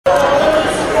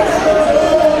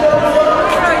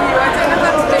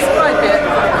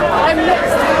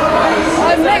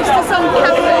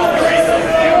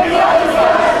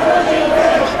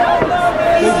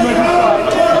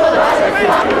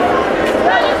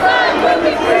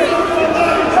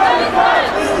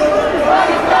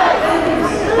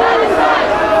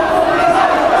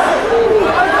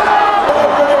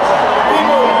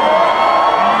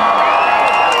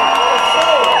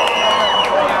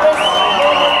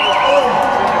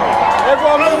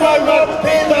not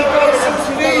pay the license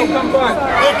fee.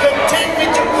 They can take me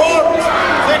to court.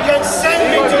 They can send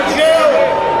me to jail.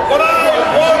 But I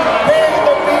won't pay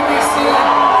the BBC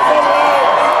for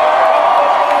lies.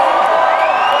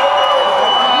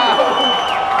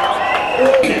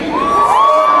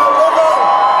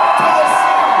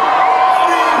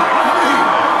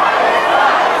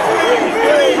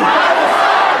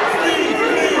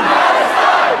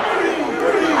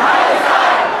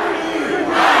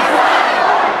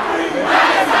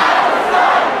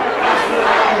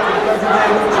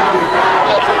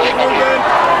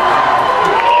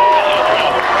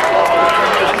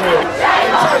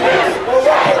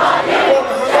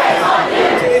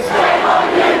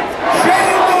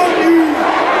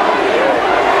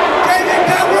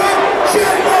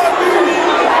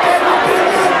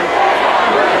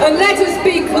 And let us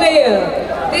be clear,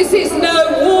 this is no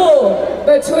war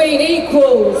between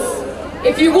equals.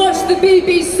 If you watch the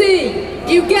BBC,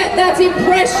 you get that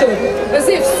impression as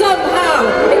if somehow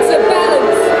it's a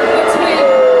balance between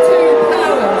two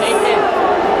powers.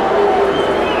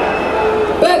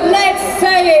 But let's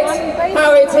say it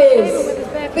how it is.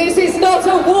 This is not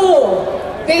a war.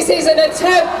 This is an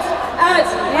attempt at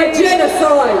a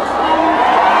genocide.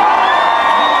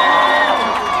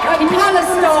 And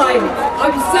Palestine,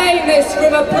 I'm saying this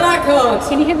from a placard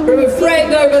from a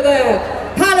friend over there.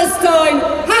 Palestine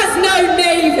has no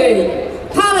navy.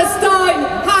 Palestine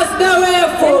has no air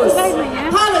force.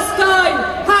 Palestine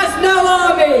has no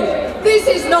army. This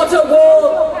is not a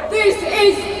war. This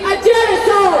is a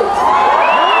genocide.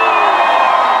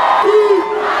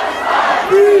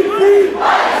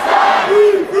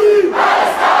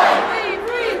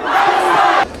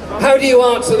 How do you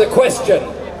answer the question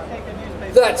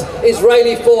that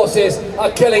Israeli forces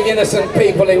are killing innocent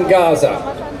people in Gaza?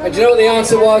 And do you know what the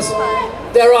answer was?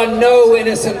 There are no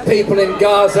innocent people in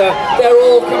Gaza. They're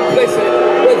all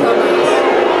complicit with Hamas.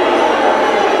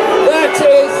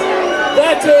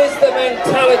 That is the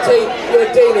mentality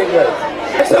you're dealing with.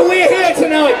 And so we're here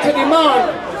tonight to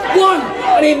demand, one,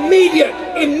 an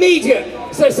immediate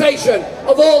cessation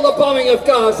of all the bombing of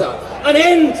Gaza, an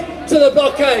end to the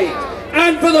blockade,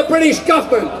 and for the British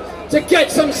government to get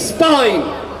some spine,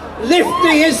 lift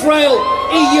the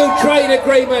Israel-EU trade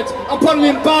agreement and put an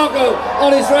embargo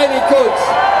on Israeli goods.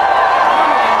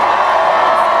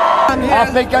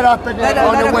 I'll pick it up again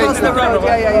on the way. In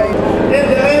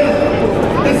the end,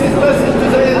 this is message to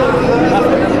the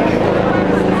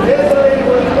Israel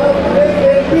will not